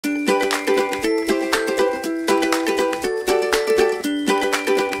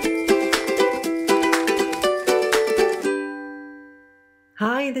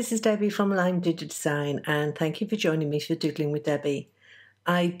this is Debbie from Lime Digital Design, and thank you for joining me for Doodling with Debbie.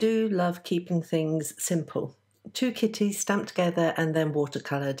 I do love keeping things simple. 2 kitties stamped together and then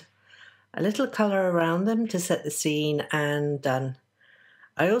watercoloured. A little colour around them to set the scene and done.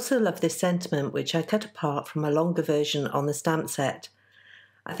 I also love this sentiment, which I cut apart from a longer version on the stamp set.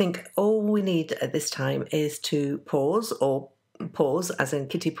 I think all we need at this time is to pause, or pause as in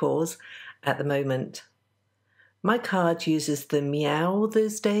kitty pause, at the moment. My card uses the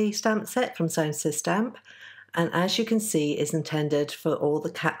MEOWTHERS Day stamp set from Science Stamp, and as you can see is intended for all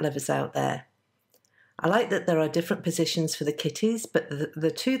the cat lovers out there. I like that there are different positions for the kitties, but the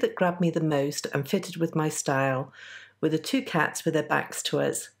 2 that grabbed me the most and fitted with my style were the 2 cats with their backs to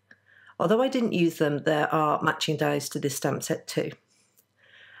us. Although I didn't use them, there are matching dies to this stamp set too.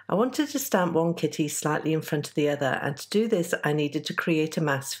 I wanted to stamp one kitty slightly in front of the other, and to do this I needed to create a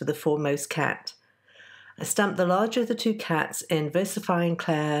mask for the foremost cat. I stamped the larger of the 2 cats in VersaFine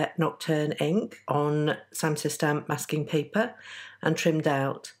Clair Nocturne ink on Science Stamp masking paper and trimmed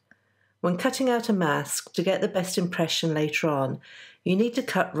out. When cutting out a mask, to get the best impression later on, you need to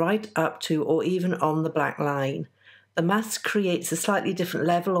cut right up to or even on the black line. The mask creates a slightly different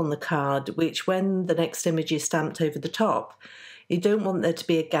level on the card, which when the next image is stamped over the top, you don't want there to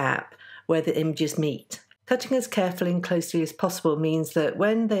be a gap where the images meet. Cutting as carefully and closely as possible means that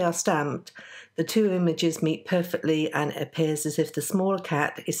when they are stamped, the 2 images meet perfectly and it appears as if the smaller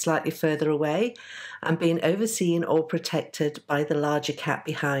cat is slightly further away and being overseen or protected by the larger cat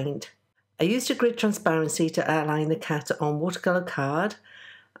behind. I used a grid transparency to outline the cat on watercolour card.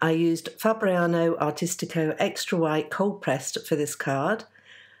 I used Fabriano Artistico Extra White Cold Pressed for this card.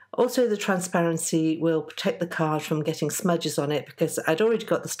 Also, the transparency will protect the card from getting smudges on it because I'd already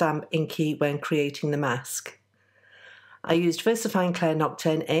got the stamp inky when creating the mask. I used VersaFine Clair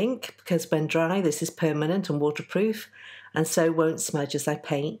Nocturne ink because when dry this is permanent and waterproof and so won't smudge as I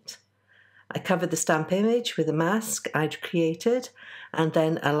paint. I covered the stamp image with a mask I'd created and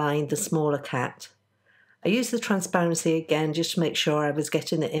then aligned the smaller cat. I used the transparency again just to make sure I was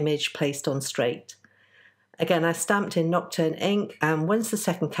getting the image placed on straight. Again, I stamped in Nocturne ink, and once the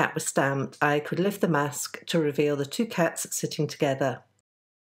second cat was stamped, I could lift the mask to reveal the 2 cats sitting together.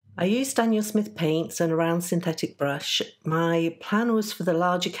 I used Daniel Smith paints and a round synthetic brush. My plan was for the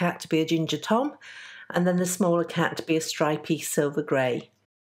larger cat to be a ginger tom, and then the smaller cat to be a stripy silver grey.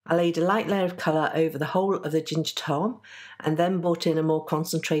 I laid a light layer of colour over the whole of the ginger tom, and then brought in a more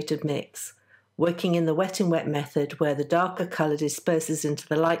concentrated mix, working in the wet in wet method where the darker colour disperses into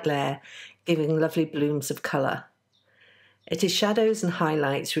the light layer, giving lovely blooms of colour. It is shadows and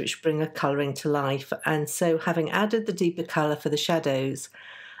highlights which bring a colouring to life, and so having added the deeper colour for the shadows,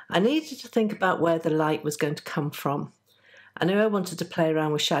 I needed to think about where the light was going to come from. I knew I wanted to play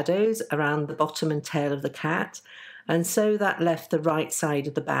around with shadows around the bottom and tail of the cat, and so that left the right side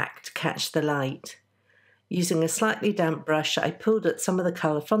of the back to catch the light. Using a slightly damp brush, I pulled at some of the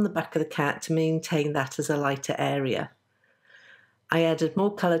colour from the back of the cat to maintain that as a lighter area. I added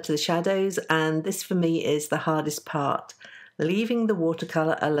more colour to the shadows, and this for me is the hardest part, leaving the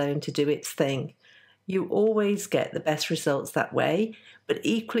watercolour alone to do its thing. You always get the best results that way, but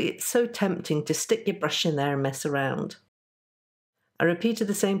equally it's so tempting to stick your brush in there and mess around. I repeated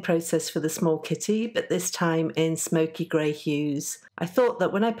the same process for the small kitty, but this time in smoky grey hues. I thought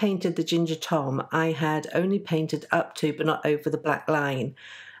that when I painted the ginger tom, I had only painted up to but not over the black line,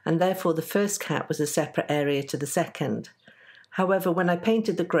 and therefore the first cat was a separate area to the second. However, when I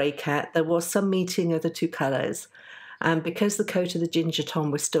painted the grey cat, there was some meeting of the 2 colours, and because the coat of the ginger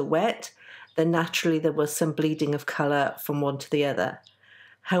tom was still wet, then naturally there was some bleeding of colour from one to the other.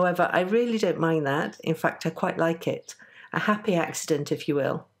 However, I really don't mind that. In fact, I quite like it. A happy accident, if you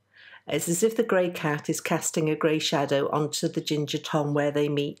will. It's as if the grey cat is casting a grey shadow onto the ginger tom where they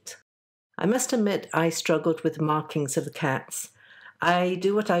meet. I must admit I struggled with the markings of the cats. I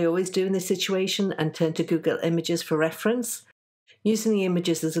do what I always do in this situation and turn to Google Images for reference. Using the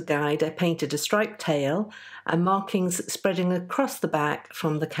images as a guide, I painted a striped tail and markings spreading across the back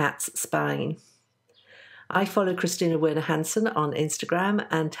from the cat's spine. I follow Christina Werner Hansen on Instagram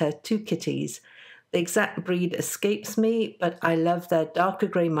and her 2 kitties. The exact breed escapes me, but I love their darker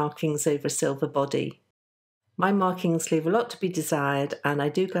grey markings over a silver body. My markings leave a lot to be desired, and I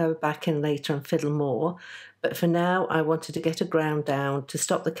do go back in later and fiddle more, but for now I wanted to get a ground down to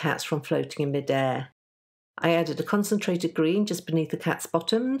stop the cats from floating in mid-air. I added a concentrated green just beneath the cat's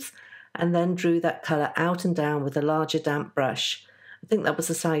bottoms, and then drew that colour out and down with a larger damp brush. I think that was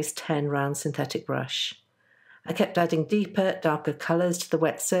a size 10 round synthetic brush. I kept adding deeper, darker colours to the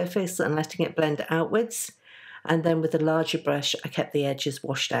wet surface and letting it blend outwards, and then with a larger brush I kept the edges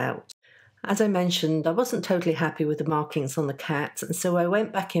washed out. As I mentioned, I wasn't totally happy with the markings on the cat, and so I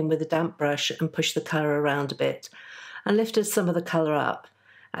went back in with a damp brush and pushed the colour around a bit and lifted some of the colour up.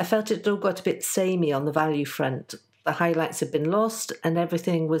 I felt it all got a bit samey on the value front. The highlights had been lost and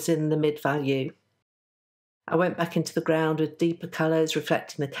everything was in the mid-value. I went back into the ground with deeper colours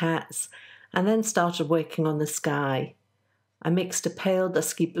reflecting the cats and then started working on the sky. I mixed a pale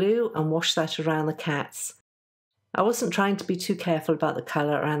dusky blue and washed that around the cats. I wasn't trying to be too careful about the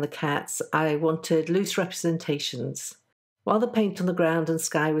colour around the cats. I wanted loose representations. While the paint on the ground and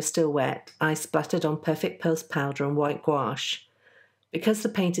sky was still wet, I splattered on Perfect Pearls powder and white gouache. Because the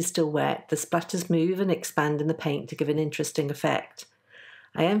paint is still wet, the splatters move and expand in the paint to give an interesting effect.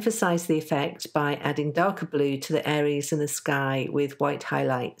 I emphasised the effect by adding darker blue to the areas in the sky with white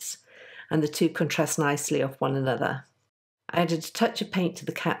highlights, and the two contrast nicely off one another. I added a touch of paint to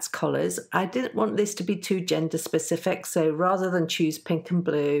the cat's collars. I didn't want this to be too gender specific, so rather than choose pink and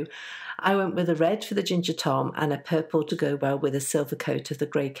blue, I went with a red for the ginger tom and a purple to go well with a silver coat of the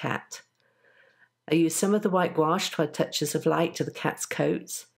grey cat. I used some of the white gouache to add touches of light to the cat's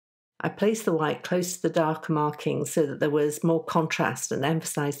coats. I placed the white close to the darker markings so that there was more contrast and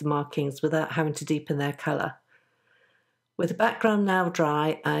emphasised the markings without having to deepen their colour. With the background now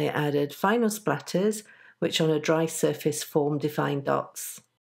dry, I added final splatters, which on a dry surface form defined dots.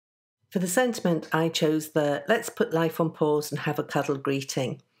 For the sentiment, I chose the "Let's put life on pause and have a cuddle"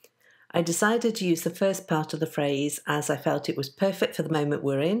 greeting. I decided to use the first part of the phrase as I felt it was perfect for the moment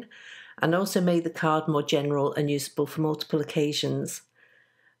we're in, and also made the card more general and usable for multiple occasions.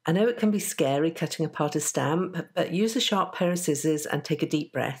 I know it can be scary cutting apart a stamp, but use a sharp pair of scissors and take a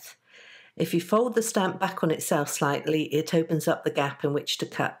deep breath. If you fold the stamp back on itself slightly, it opens up the gap in which to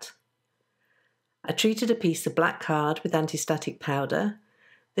cut. I treated a piece of black card with anti-static powder.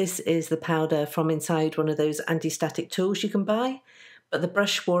 This is the powder from inside one of those anti-static tools you can buy, but the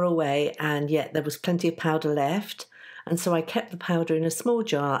brush wore away and yet there was plenty of powder left, and so I kept the powder in a small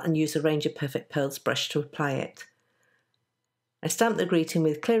jar and used a range of Perfect Pearls brush to apply it. I stamped the greeting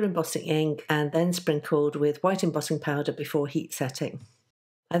with clear embossing ink and then sprinkled with white embossing powder before heat setting.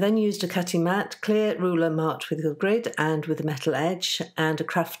 I then used a cutting mat, clear ruler marked with a grid and with a metal edge, and a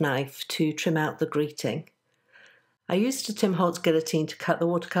craft knife to trim out the greeting. I used a Tim Holtz guillotine to cut the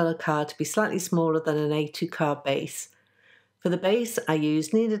watercolour card to be slightly smaller than an A2 card base. For the base, I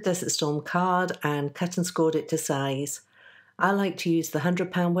used Neenah Desert Storm card and cut and scored it to size. I like to use the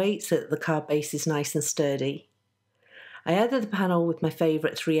 100-pound weight so that the card base is nice and sturdy. I added the panel with my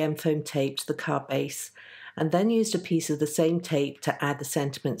favourite 3M foam tape to the card base, and then used a piece of the same tape to add the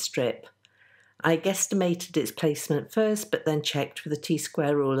sentiment strip. I guesstimated its placement first, but then checked with a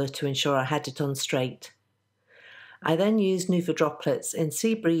T-square ruler to ensure I had it on straight. I then used Nuva droplets in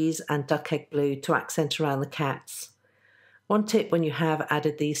Sea Breeze and Duck Egg Blue to accent around the cats. One tip when you have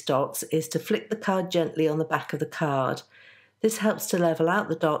added these dots is to flick the card gently on the back of the card. This helps to level out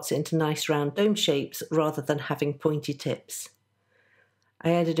the dots into nice round dome shapes rather than having pointy tips.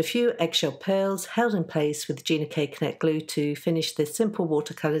 I added a few eggshell pearls held in place with Gina K Connect glue to finish this simple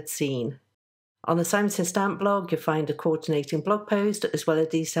watercoloured scene. On the Simon Says Stamp blog, you'll find a coordinating blog post as well as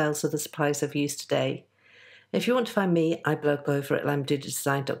details of the supplies I've used today. If you want to find me, I blog over at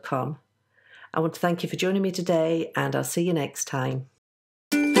lamdoodledesign.com. I want to thank you for joining me today, and I'll see you next time.